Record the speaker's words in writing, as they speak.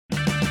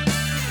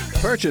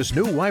Purchase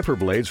new wiper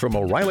blades from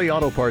O'Reilly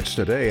Auto Parts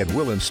today and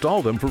we'll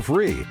install them for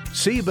free.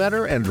 See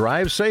better and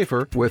drive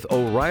safer with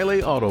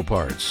O'Reilly Auto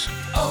Parts.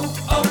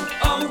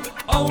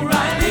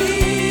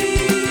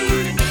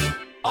 O'Reilly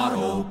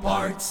Auto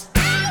Parts.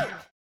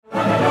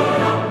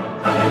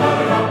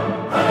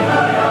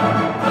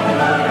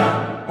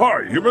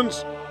 Hi,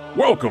 humans.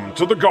 Welcome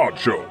to The God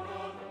Show.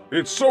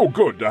 It's so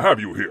good to have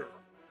you here.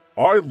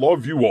 I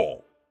love you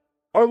all.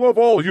 I love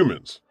all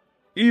humans,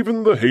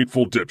 even the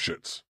hateful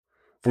dipshits,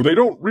 for they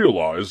don't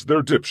realize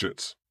they're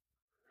dipshits.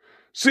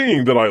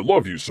 Seeing that I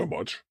love you so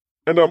much,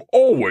 and I'm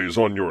always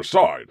on your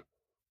side,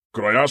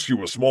 could I ask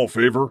you a small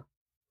favor?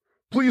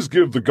 Please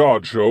give The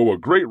God Show a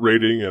great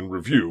rating and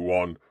review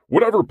on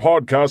whatever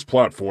podcast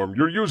platform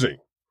you're using.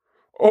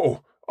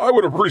 Oh, I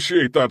would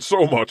appreciate that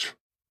so much.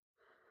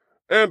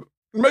 And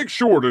make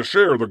sure to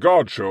share The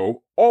God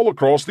Show all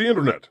across the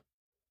internet.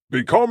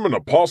 Become an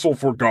apostle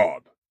for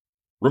God.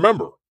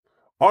 Remember,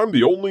 I'm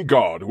the only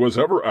God who has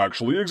ever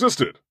actually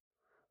existed.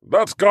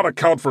 That's gotta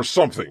count for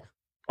something.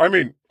 I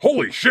mean,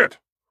 holy shit!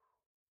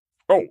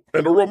 Oh,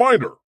 and a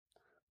reminder.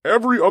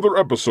 Every other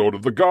episode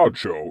of The God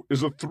Show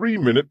is a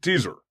 3-minute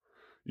teaser.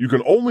 You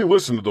can only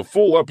listen to the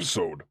full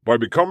episode by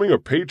becoming a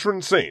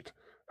patron saint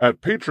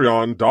at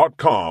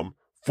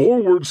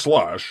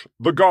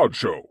patreon.com/The God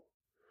Show.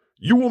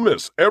 You will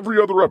miss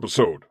every other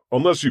episode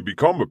unless you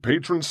become a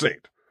patron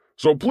saint,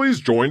 so please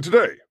join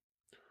today.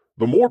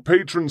 The more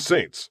patron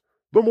saints,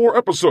 the more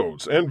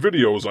episodes and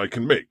videos I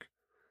can make,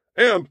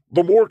 and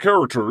the more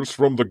characters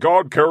from the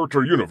God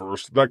character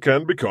universe that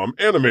can become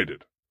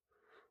animated.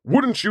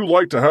 Wouldn't you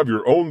like to have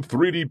your own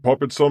 3D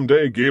puppet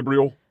someday,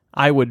 Gabriel?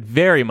 I would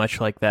very much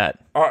like that.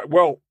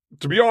 Well,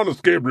 to be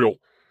honest, Gabriel,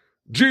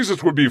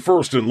 Jesus would be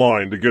first in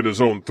line to get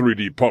his own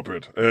 3D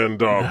puppet,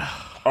 and,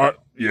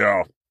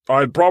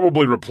 I'd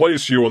probably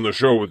replace you on the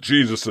show with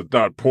Jesus at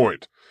that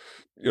point.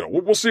 You know,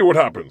 we'll see what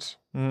happens.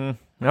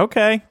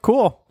 Okay,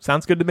 cool.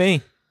 Sounds good to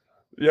me.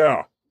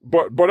 Yeah,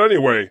 but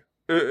anyway,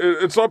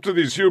 it's up to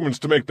these humans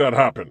to make that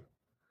happen.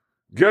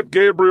 Get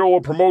Gabriel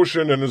a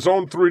promotion and his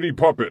own 3D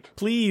puppet.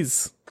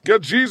 Please.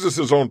 Get Jesus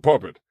his own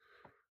puppet.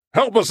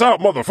 Help us out,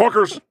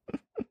 motherfuckers!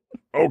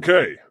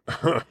 Okay.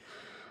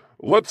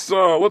 Let's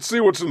see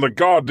what's in the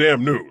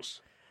goddamn news.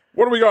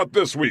 What do we got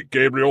this week,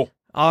 Gabriel?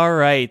 All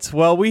right.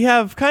 Well, we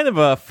have kind of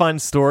a fun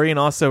story and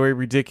also a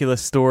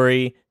ridiculous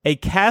story. A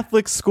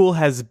Catholic school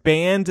has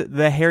banned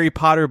the Harry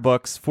Potter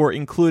books for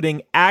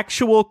including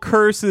actual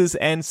curses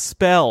and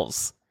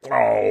spells.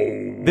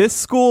 Oh. This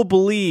school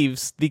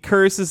believes the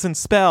curses and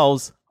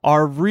spells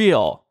are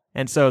real,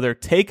 and so they're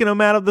taking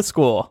them out of the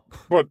school.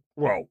 But,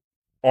 well,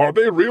 are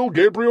they real,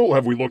 Gabriel?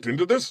 Have we looked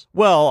into this?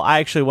 Well, I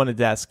actually wanted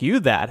to ask you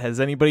that. Has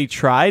anybody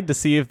tried to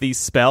see if these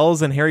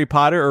spells in Harry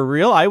Potter are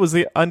real? I was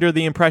under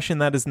the impression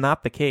that is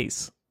not the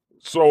case.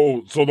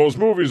 So those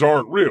movies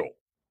aren't real?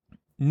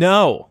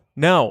 No.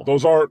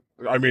 Those aren't,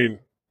 I mean,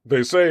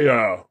 they say,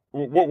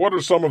 what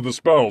are some of the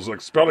spells?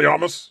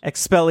 Expelliarmus?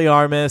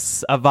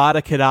 Expelliarmus,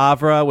 Avada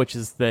Kedavra, which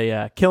is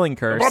the killing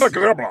curse. Avada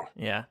Kedavra!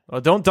 Yeah.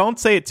 Well, don't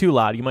say it too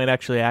loud. You might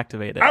actually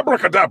activate it.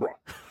 Abracadabra!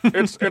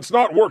 It's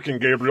not working,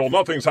 Gabriel.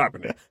 Nothing's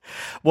happening.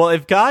 Well,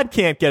 if God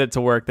can't get it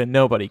to work, then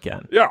nobody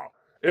can. Yeah.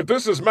 If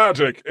this is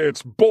magic,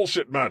 it's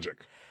bullshit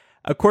magic.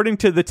 According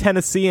to the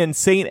Tennessean,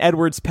 St.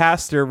 Edward's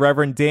pastor,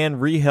 Reverend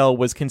Dan Rehill,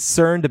 was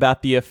concerned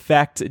about the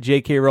effect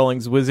J.K.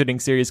 Rowling's Wizarding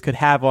series could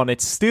have on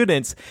its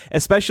students,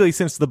 especially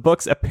since the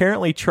books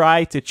apparently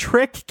try to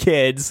trick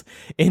kids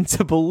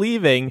into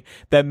believing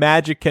that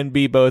magic can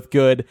be both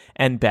good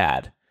and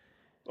bad.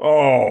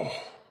 Oh,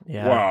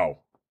 yeah.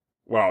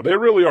 Wow, they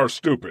really are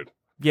stupid.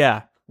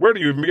 Yeah. Where do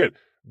you even begin?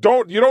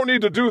 You don't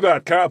need to do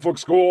that, Catholic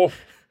school.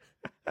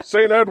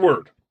 St.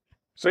 Edward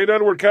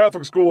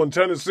Catholic School in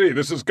Tennessee.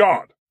 This is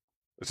God.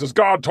 This is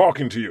God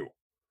talking to you.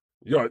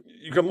 Yeah,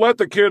 you can let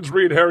the kids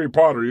read Harry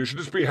Potter. You should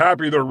just be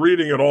happy they're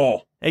reading it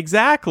all.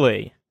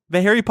 Exactly.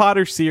 The Harry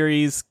Potter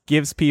series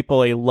gives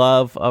people a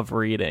love of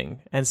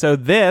reading. And so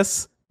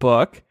this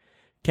book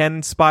can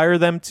inspire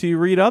them to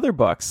read other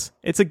books.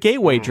 It's a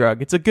gateway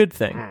drug. It's a good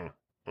thing.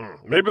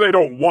 Maybe they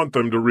don't want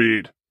them to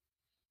read.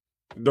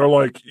 They're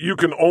like, you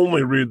can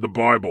only read the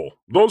Bible.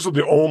 Those are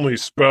the only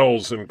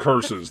spells and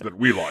curses that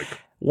we like.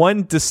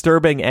 One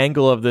disturbing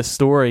angle of this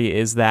story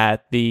is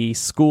that the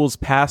school's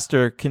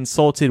pastor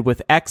consulted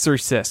with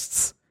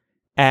exorcists,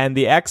 and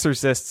the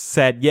exorcists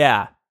said,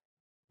 yeah,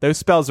 those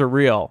spells are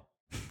real.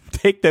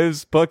 Take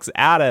those books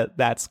out of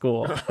that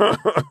school.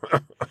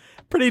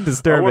 Pretty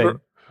disturbing.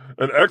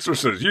 An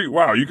exorcist?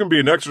 You can be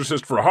an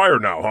exorcist for hire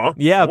now, huh?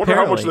 Yeah, I wonder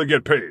apparently. how much they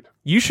get paid.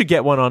 You should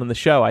get one on the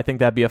show. I think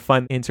that'd be a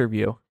fun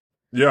interview.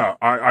 Yeah,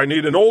 I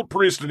need an old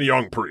priest and a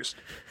young priest.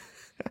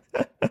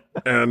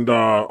 And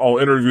I'll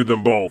interview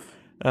them both.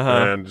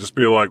 And just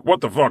be like, what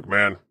the fuck,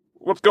 man?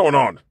 What's going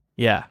on?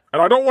 Yeah.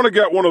 And I don't want to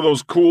get one of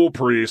those cool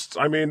priests.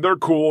 I mean, they're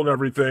cool and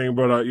everything,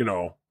 but,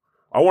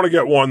 I want to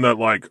get one that,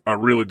 I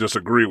really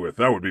disagree with.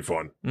 That would be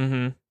fun.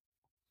 Mm-hmm.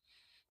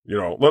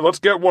 Let's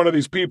get one of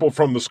these people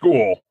from the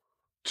school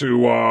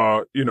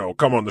to,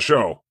 come on the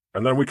show.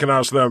 And then we can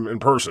ask them in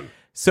person.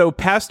 So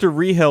Pastor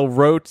Rehill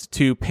wrote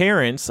to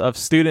parents of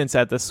students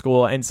at the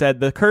school and said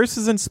the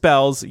curses and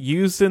spells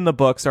used in the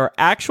books are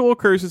actual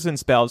curses and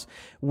spells,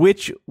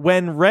 which,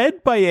 when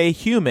read by a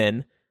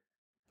human,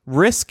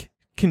 risk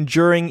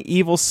conjuring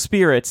evil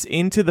spirits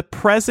into the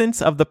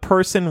presence of the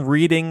person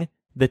reading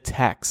the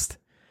text.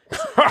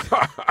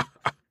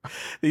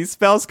 These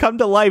spells come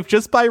to life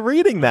just by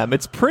reading them.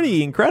 It's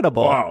pretty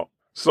incredible. Wow.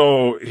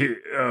 So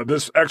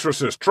this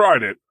exorcist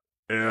tried it,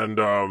 and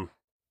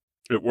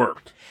it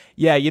worked.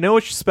 Yeah, you know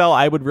which spell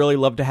I would really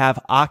love to have?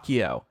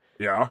 Accio.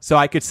 Yeah. So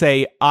I could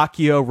say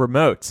Accio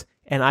remote,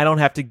 and I don't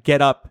have to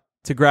get up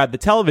to grab the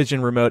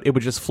television remote. It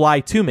would just fly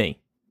to me.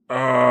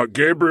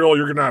 Gabriel,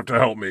 you're gonna have to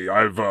help me.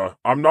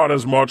 I'm not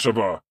as much of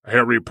a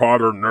Harry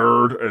Potter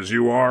nerd as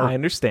you are. I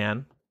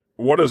understand.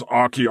 What is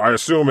Accio? I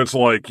assume it's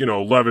like,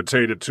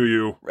 levitated to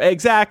you.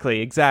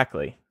 Exactly.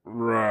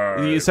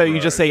 Right. You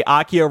just say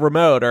Accio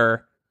remote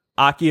or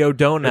Accio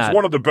donut. It's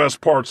one of the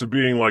best parts of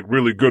being like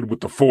really good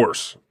with the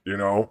Force,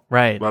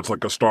 Right. That's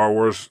like a Star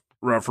Wars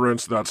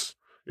reference. That's,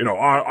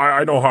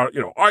 I know how,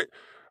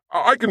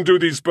 I can do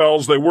these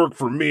spells. They work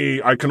for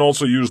me. I can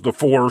also use the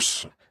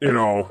Force,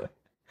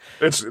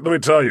 let me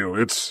tell you,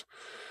 it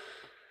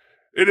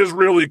is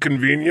really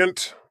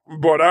convenient,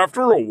 but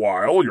after a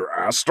while, your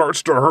ass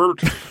starts to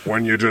hurt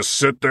when you just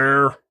sit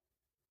there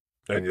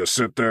and you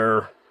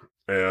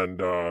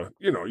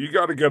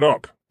got to get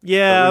up.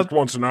 Yeah. At least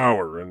once an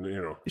hour,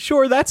 and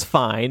Sure, that's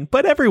fine,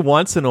 but every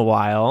once in a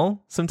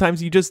while,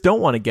 sometimes you just don't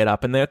want to get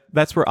up, and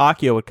that's where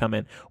Accio would come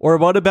in. Or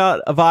what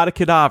about Avada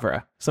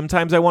Kedavra?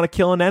 Sometimes I want to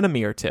kill an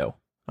enemy or two.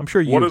 I'm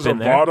sure you've been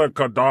there. What is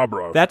Avada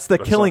Kedavra? That's the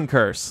killing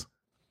curse.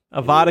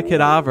 Avada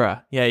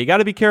Kedavra. Yeah, you got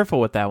to be careful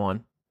with that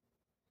one.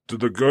 Do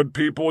the good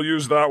people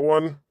use that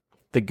one?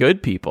 The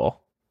good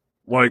people?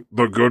 Like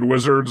the good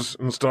wizards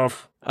and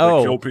stuff? Oh.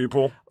 They kill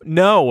people?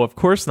 No, of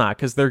course not,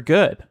 because they're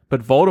good.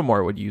 But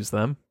Voldemort would use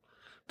them.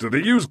 Do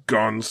they use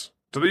guns?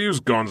 Do they use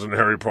guns in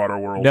Harry Potter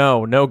world?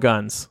 No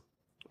guns.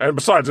 And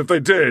besides, if they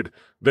did,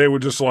 they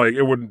would just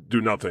it wouldn't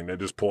do nothing. They'd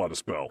just pull out a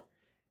spell.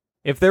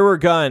 If there were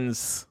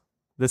guns,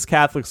 this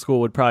Catholic school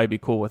would probably be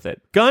cool with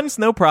it. Guns,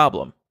 no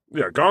problem.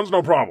 Yeah, guns,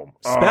 no problem.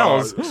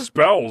 Spells.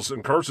 Spells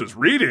and curses.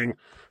 Reading?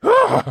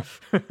 What?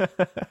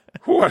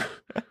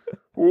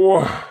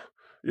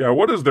 Yeah,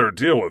 what is their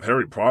deal with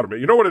Harry Potter?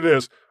 You know what it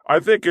is?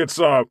 I think it's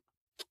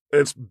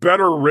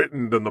better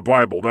written than the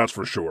Bible, that's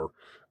for sure.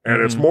 And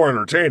it's more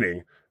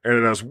entertaining, and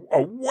it has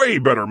a way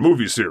better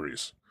movie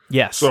series.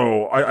 Yes.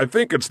 So I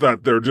think it's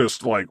that they're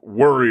just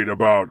worried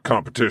about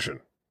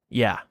competition.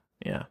 Yeah.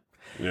 They're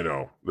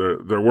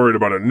worried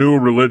about a new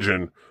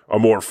religion, a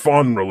more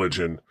fun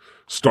religion,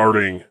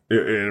 starting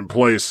in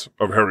place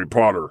of Harry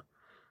Potter.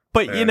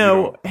 But,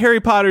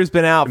 Harry Potter's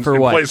been out for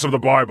in what? In place of the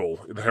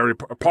Bible, the Harry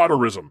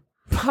Potterism.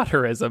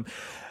 Potterism.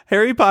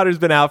 Harry Potter's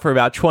been out for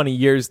about 20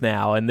 years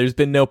now, and there's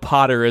been no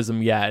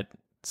Potterism yet.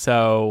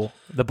 So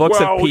the books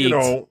have peaked.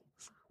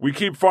 We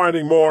keep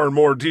finding more and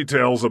more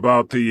details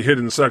about the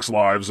hidden sex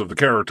lives of the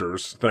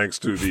characters, thanks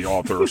to the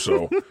author.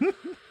 So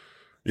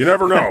you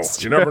never know.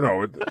 You never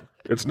know.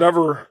 It's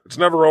never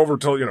over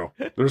till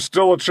there's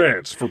still a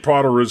chance for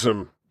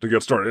Potterism to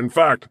get started. In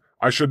fact,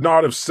 I should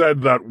not have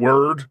said that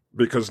word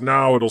because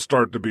now it'll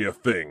start to be a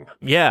thing.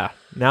 Yeah.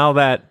 Now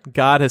that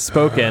God has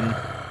spoken,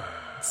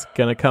 it's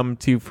gonna come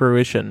to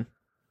fruition.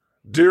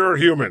 Dear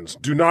humans,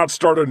 do not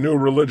start a new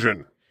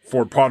religion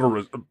for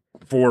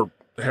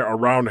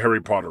around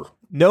Harry Potter.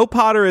 No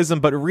Potterism,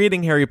 but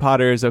reading Harry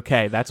Potter is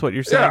okay. That's what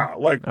you're saying?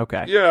 Yeah,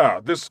 okay. Yeah,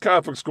 this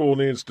Catholic school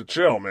needs to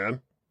chill,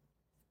 man.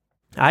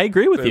 I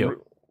agree with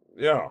you.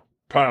 Yeah,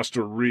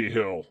 Pastor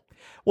Rehill.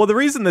 Well, the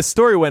reason this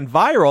story went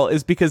viral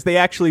is because they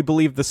actually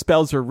believe the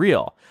spells are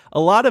real. A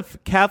lot of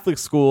Catholic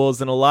schools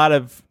and a lot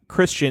of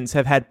Christians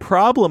have had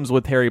problems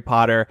with Harry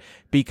Potter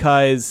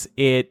because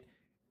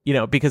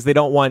because they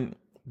don't want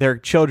their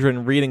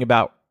children reading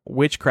about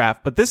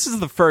witchcraft. But this is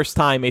the first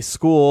time a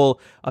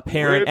school, a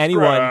parent,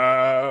 anyone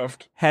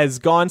has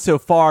gone so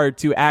far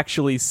to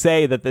actually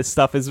say that this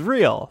stuff is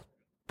real.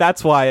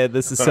 That's why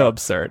this is so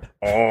absurd.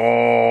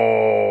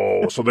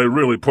 Oh, so they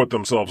really put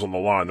themselves on the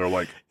line. They're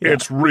like,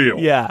 it's real.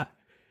 Yeah.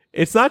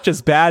 It's not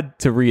just bad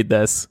to read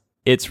this.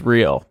 It's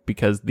real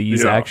because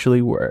these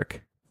actually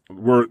work.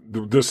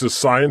 This is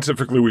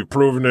scientifically, we've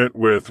proven it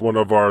with one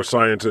of our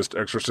scientist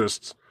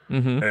exorcists.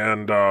 Mm-hmm.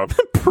 And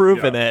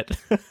proven it.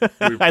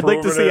 I'd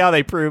like to see how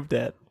they proved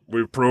it.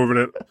 We've proven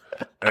it.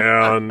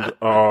 And,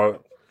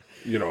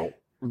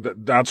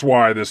 that's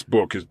why this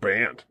book is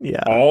banned.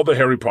 Yeah. All the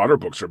Harry Potter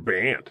books are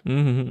banned.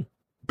 Mm-hmm.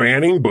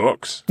 Banning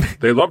books.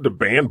 They love to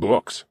ban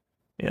books.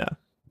 Yeah.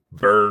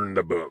 Burn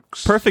the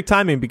books. Perfect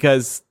timing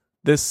because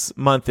this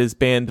month is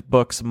Banned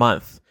Books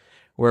Month,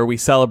 where we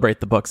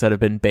celebrate the books that have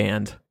been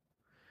banned.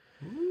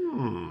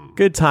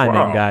 Good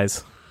timing,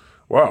 guys.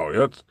 Wow.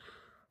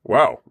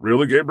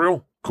 Really,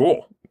 Gabriel?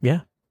 Cool.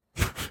 Yeah.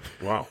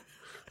 Wow.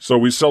 So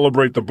we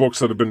celebrate the books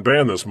that have been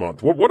banned this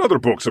month. What other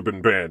books have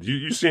been banned?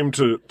 You seem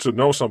to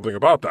know something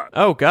about that.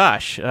 Oh,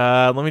 gosh.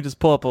 Let me just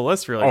pull up a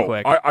list really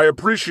quick. I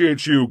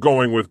appreciate you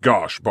going with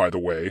gosh, by the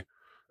way.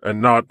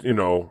 and not,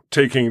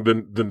 taking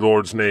the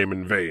Lord's name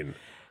in vain.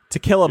 To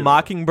Kill a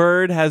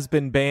Mockingbird has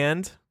been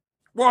banned.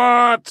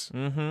 What?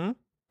 Mm-hmm.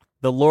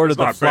 The Lord of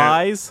the not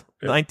Flies,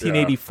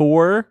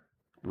 1984.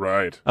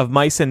 Right. Of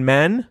Mice and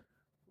Men.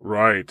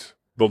 Right.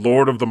 The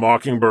Lord of the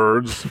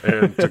Mockingbirds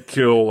and To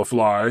Kill a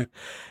Fly.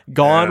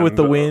 Gone with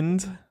the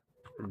Wind.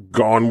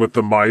 Gone with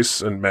the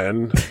Mice and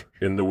Men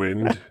in the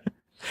Wind.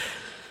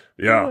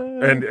 Yeah.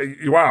 And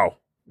wow.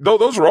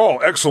 Those are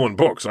all excellent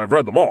books. I've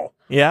read them all.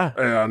 Yeah.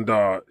 And,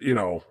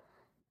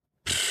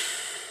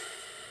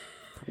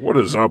 what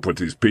is up with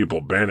these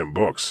people banning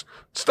books?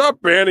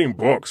 Stop banning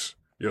books,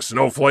 you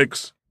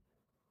snowflakes.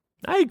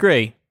 I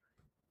agree.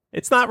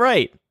 It's not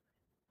right.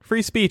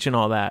 Free speech and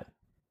all that.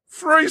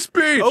 Free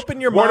speech. Open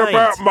your mind. What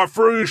about my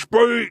free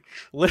speech?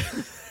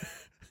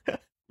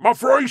 My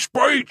free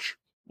speech.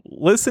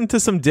 Listen to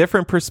some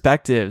different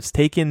perspectives.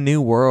 Take in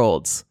new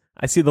worlds.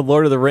 I see The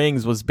Lord of the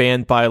Rings was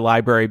banned by a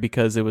library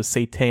because it was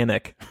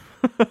satanic.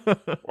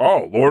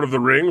 Oh, Lord of the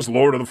Rings,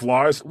 Lord of the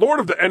Flies, Lord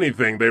of the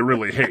anything they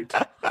really hate.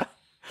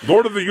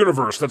 Lord of the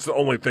Universe, that's the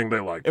only thing they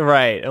like.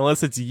 Right,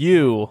 unless it's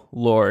you,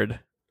 Lord.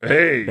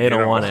 Hey. They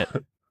don't want it.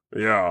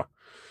 Yeah.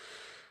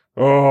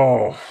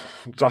 Oh,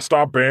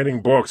 stop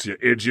banning books, you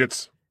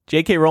idiots.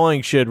 J.K.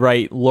 Rowling should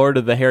write Lord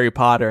of the Harry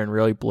Potter and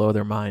really blow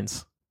their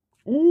minds.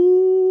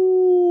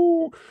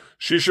 Ooh.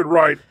 She should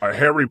write a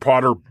Harry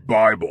Potter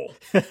Bible.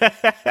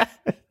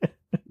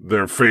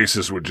 Their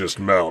faces would just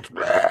melt.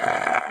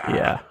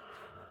 Yeah.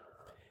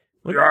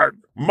 Yeah,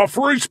 my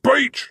free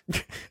speech.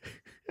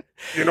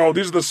 These are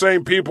the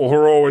same people who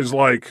are always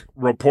like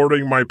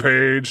reporting my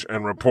page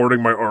and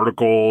reporting my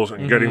articles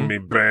and getting me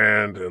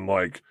banned, and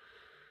like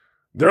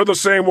they're the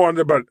same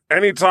one. But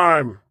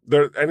anytime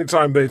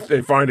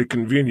they find it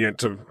convenient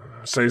to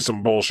say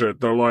some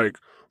bullshit, they're like,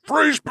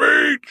 free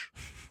speech.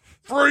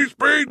 Alex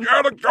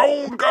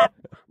Jones got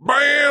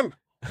banned.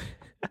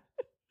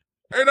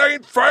 It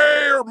ain't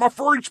fair. My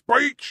free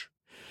speech.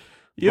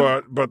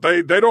 Yep. But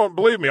they don't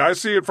believe me. I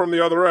see it from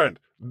the other end.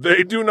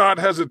 They do not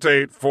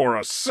hesitate for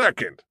a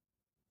second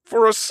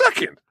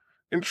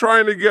in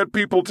trying to get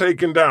people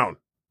taken down.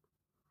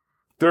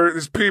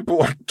 These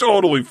people are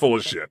totally full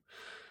of shit.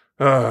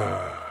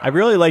 I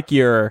really like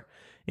your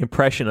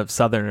impression of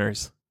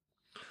Southerners.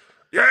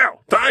 Yeah,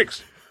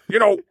 thanks.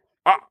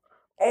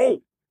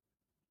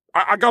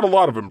 I got a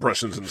lot of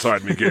impressions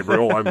inside me,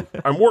 Gabriel.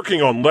 I'm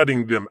working on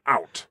letting them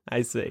out.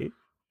 I see.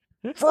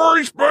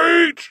 Free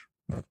speech.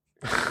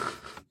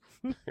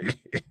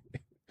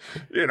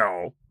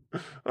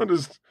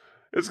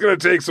 It's going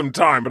to take some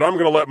time, but I'm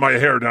going to let my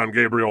hair down,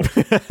 Gabriel.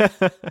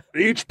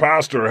 Each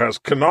pastor has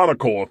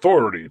canonical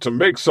authority to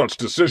make such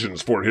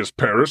decisions for his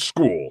parish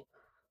school.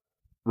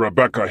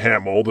 Rebecca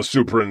Hamill, the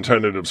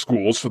superintendent of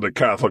schools for the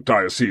Catholic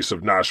Diocese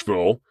of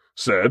Nashville,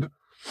 said,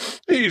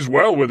 "He's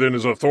well within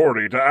his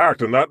authority to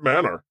act in that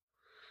manner."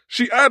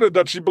 She added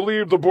that she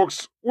believed the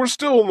books were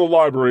still in the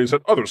libraries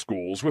at other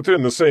schools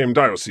within the same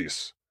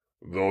diocese,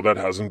 though that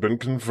hasn't been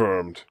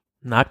confirmed.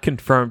 Not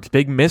confirmed.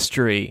 Big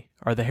mystery.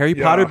 Are the Harry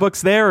Potter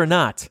books there or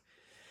not?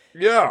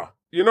 Yeah.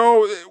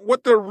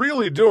 What they're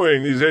really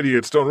doing, these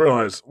idiots don't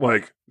realize,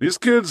 like, these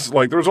kids,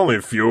 like, there's only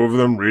a few of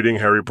them reading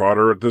Harry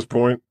Potter at this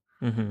point.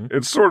 Mm-hmm.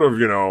 It's sort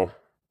of,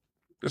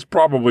 it's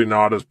probably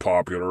not as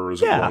popular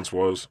as it once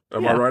was.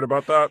 Am I right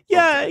about that?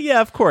 Yeah, okay.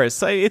 Yeah, of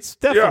course. It's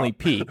definitely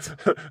peaked.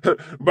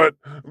 But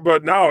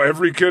now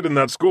every kid in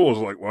that school is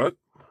like, what?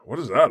 What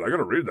is that? I got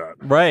to read that.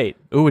 Right.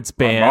 Ooh, it's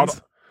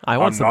banned. I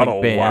want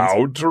something banned. I'm not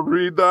allowed to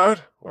read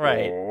that?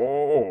 Right.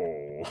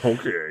 Oh,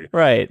 okay.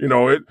 Right.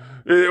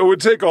 It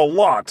would take a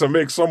lot to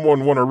make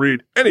someone want to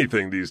read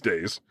anything these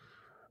days.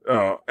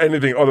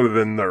 Anything other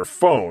than their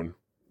phone.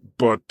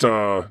 But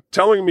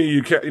telling me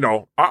you can't,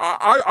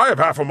 I have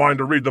half a mind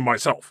to read them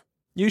myself.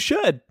 You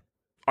should.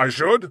 I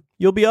should?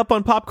 You'll be up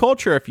on pop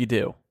culture if you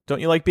do.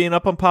 Don't you like being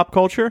up on pop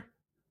culture?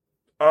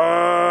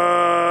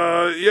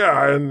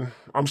 Yeah, and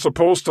I'm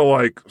supposed to,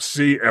 like,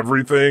 see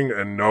everything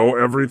and know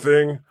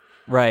everything.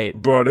 Right.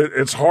 But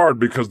it's hard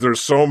because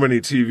there's so many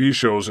TV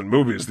shows and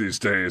movies these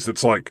days.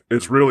 It's like,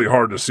 it's really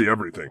hard to see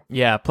everything.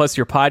 Yeah, plus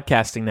you're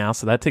podcasting now,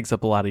 so that takes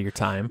up a lot of your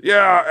time.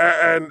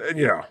 Yeah, and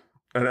yeah.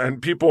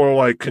 And people are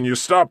like, can you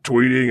stop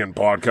tweeting and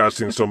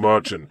podcasting so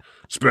much and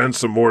spend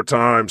some more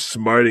time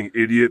smiting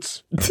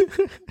idiots?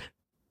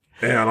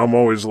 And I'm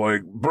always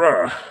like,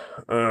 bruh,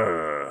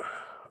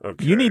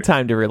 okay. You need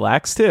time to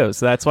relax too,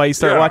 so that's why you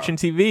start watching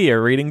TV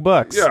or reading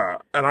books. Yeah,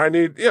 and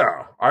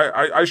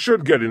I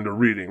should get into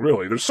reading,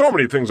 really. There's so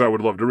many things I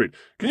would love to read.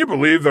 Can you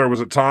believe there was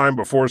a time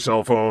before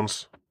cell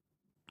phones?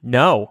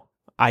 No,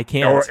 I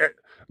can't.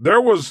 There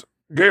was,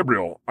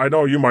 Gabriel, I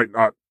know you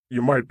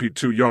might be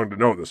too young to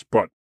know this,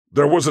 but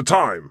there was a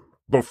time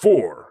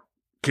before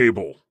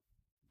cable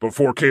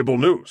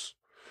news.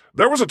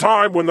 There was a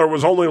time when there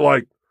was only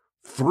like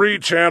 3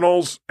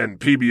 channels and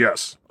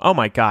PBS. Oh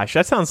my gosh,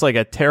 that sounds like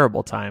a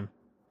terrible time.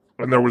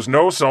 And there was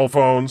no cell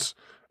phones.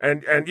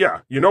 And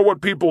yeah, you know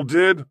what people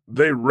did?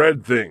 They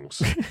read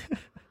things.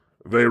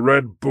 They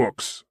read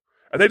books.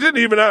 And they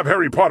didn't even have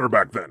Harry Potter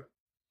back then.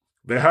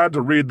 They had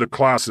to read the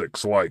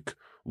classics like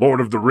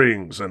Lord of the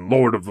Rings and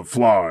Lord of the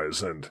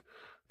Flies and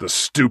the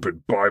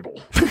stupid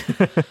Bible.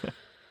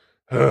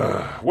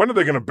 When are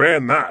they going to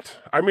ban that?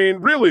 I mean,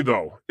 really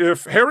though,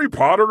 if Harry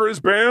Potter is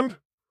banned,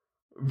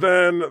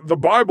 then the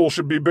Bible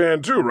should be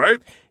banned too,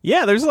 right?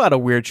 Yeah, there's a lot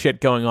of weird shit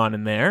going on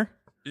in there.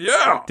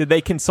 Yeah. Did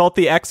they consult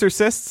the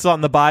exorcists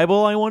on the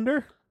Bible, I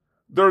wonder?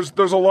 There's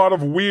a lot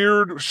of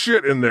weird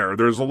shit in there.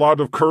 There's a lot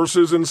of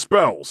curses and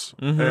spells.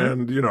 Mm-hmm.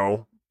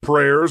 And,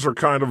 prayers are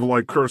kind of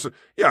like curses.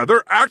 Yeah,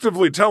 they're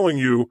actively telling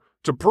you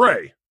to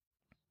pray.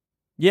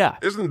 Yeah.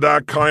 Isn't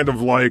that kind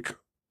of like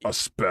a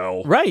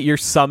spell? Right, you're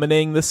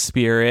summoning the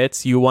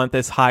spirits. You want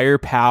this higher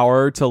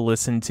power to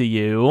listen to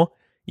you.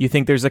 You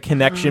think there's a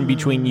connection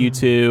between you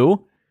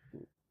two.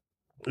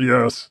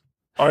 Yes,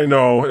 I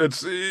know.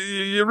 It's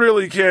you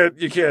really can't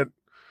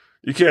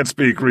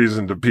speak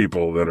reason to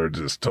people that are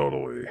just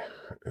totally,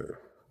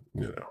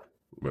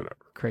 whatever.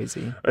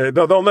 Crazy.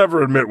 They'll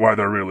never admit why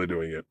they're really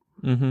doing it.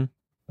 Mm-hmm.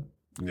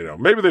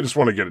 Maybe they just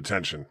want to get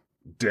attention.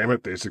 Damn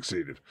it, they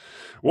succeeded.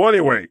 Well,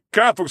 anyway,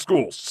 Catholic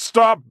schools,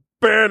 stop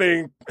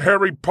banning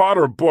Harry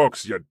Potter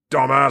books, you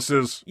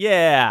dumbasses.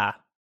 Yeah,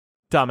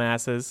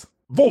 dumbasses.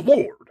 The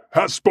Lord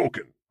has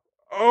spoken.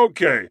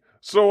 Okay,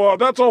 so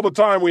that's all the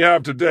time we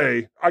have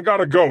today. I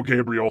gotta go,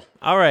 Gabriel.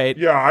 All right.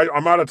 Yeah,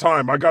 I'm out of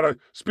time.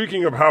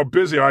 Speaking of how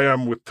busy I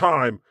am with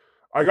time,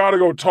 I gotta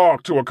go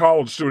talk to a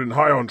college student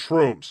high on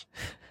shrooms.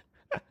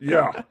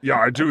 Yeah,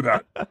 I do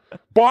that.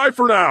 Bye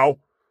for now.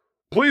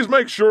 Please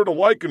make sure to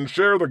like and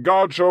share The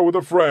God Show with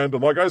a friend.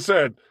 And like I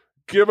said,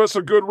 give us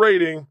a good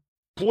rating.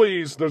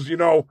 Please, there's,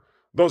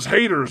 those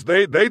haters,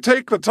 they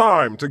take the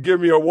time to give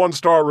me a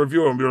 1-star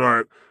review and be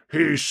like,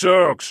 he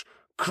sucks,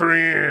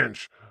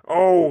 cringe.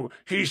 Oh,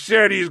 he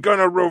said he's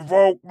gonna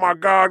revoke my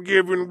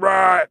God-given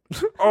right.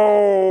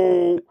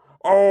 Oh,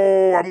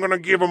 I'm gonna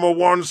give him a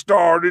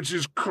 1-star. This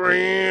is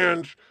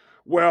cringe.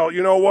 Well,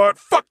 you know what?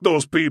 Fuck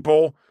those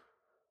people.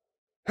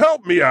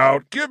 Help me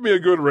out. Give me a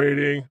good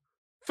rating.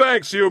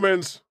 Thanks,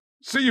 humans.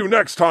 See you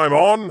next time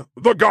on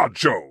The God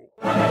Show.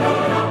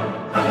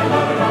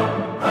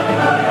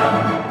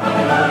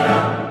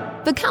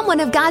 Become one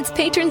of God's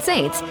patron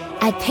saints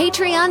at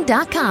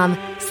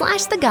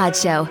patreon.com/The God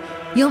Show.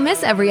 You'll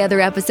miss every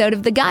other episode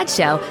of The God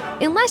Show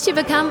unless you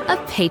become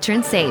a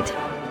patron saint.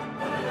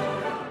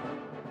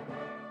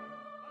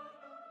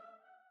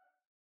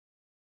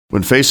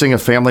 When facing a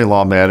family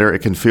law matter, it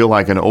can feel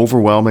like an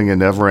overwhelming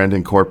and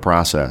never-ending court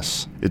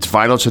process. It's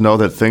vital to know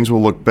that things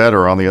will look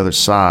better on the other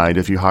side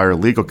if you hire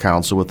legal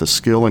counsel with the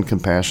skill and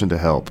compassion to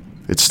help.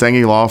 At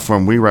Stengy Law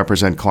Firm, we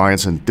represent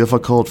clients in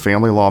difficult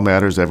family law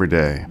matters every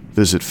day.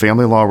 Visit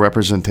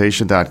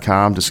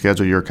FamilyLawRepresentation.com to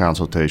schedule your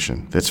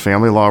consultation. That's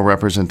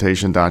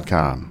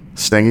FamilyLawRepresentation.com.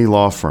 Stengy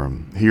Law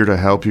Firm, here to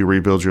help you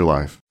rebuild your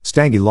life.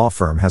 Stengy Law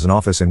Firm has an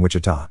office in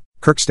Wichita.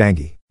 Kirk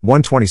Stengy,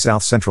 120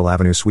 South Central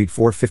Avenue, Suite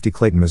 450,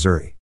 Clayton,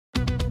 Missouri.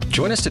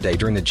 Join us today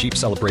during the Jeep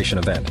Celebration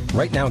event.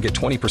 Right now, get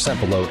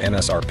 20% below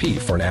MSRP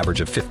for an average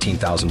of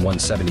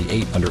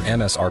 $15,178 under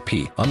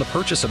MSRP on the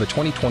purchase of a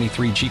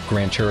 2023 Jeep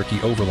Grand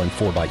Cherokee Overland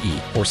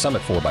 4xE or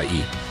Summit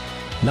 4xE.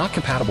 Not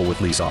compatible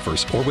with lease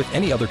offers or with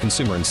any other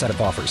consumer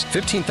incentive offers.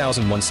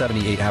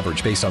 $15,178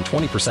 average based on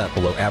 20%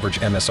 below average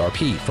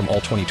MSRP from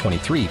all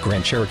 2023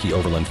 Grand Cherokee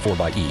Overland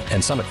 4xE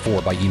and Summit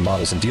 4xE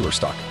models in dealer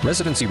stock.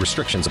 Residency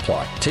restrictions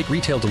apply. Take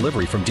retail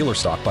delivery from dealer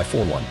stock by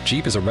 4/1.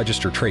 Jeep is a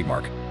registered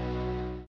trademark.